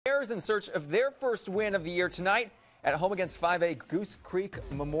Bears in search of their first win of the year tonight at home against 5A Goose Creek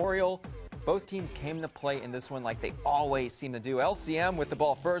Memorial. Both teams came to play in this one like they always seem to do. LC-M with the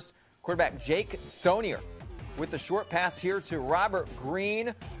ball first. Quarterback Jake Sonier with the short pass here to Robert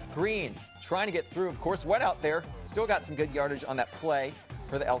Green. Green trying to get through, of course, wet out there. Still got some good yardage on that play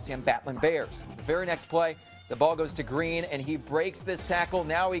for the LC-M Battlin Bears. The very next play, the ball goes to Green, and he breaks this tackle.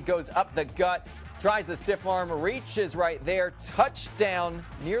 Now he goes up the gut, tries the stiff arm, reaches right there. Touchdown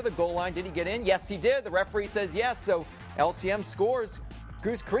near the goal line. Did he get in? Yes, he did. The referee says yes, so LC-M scores.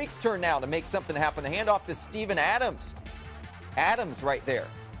 Goose Creek's turn now to make something happen. The handoff to Steven Adams. Adams right there.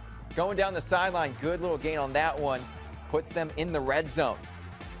 Going down the sideline. Good little gain on that one. Puts them in the red zone.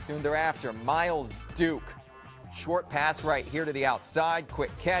 Soon thereafter, Miles Duke. Short pass right here to the outside.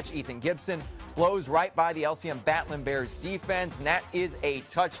 Quick catch. Ethan Gibson blows right by the LC-M Battlin Bears defense, and that is a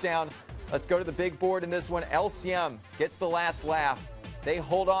touchdown. Let's go to the big board in this one. LC-M gets the last laugh. They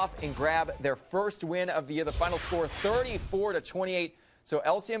hold off and grab their first win of the year. The final score 34-28. So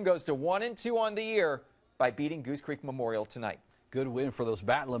LC-M goes to 1-2 on the year by beating Goose Creek Memorial tonight. Good win for those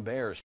Battlin Bears.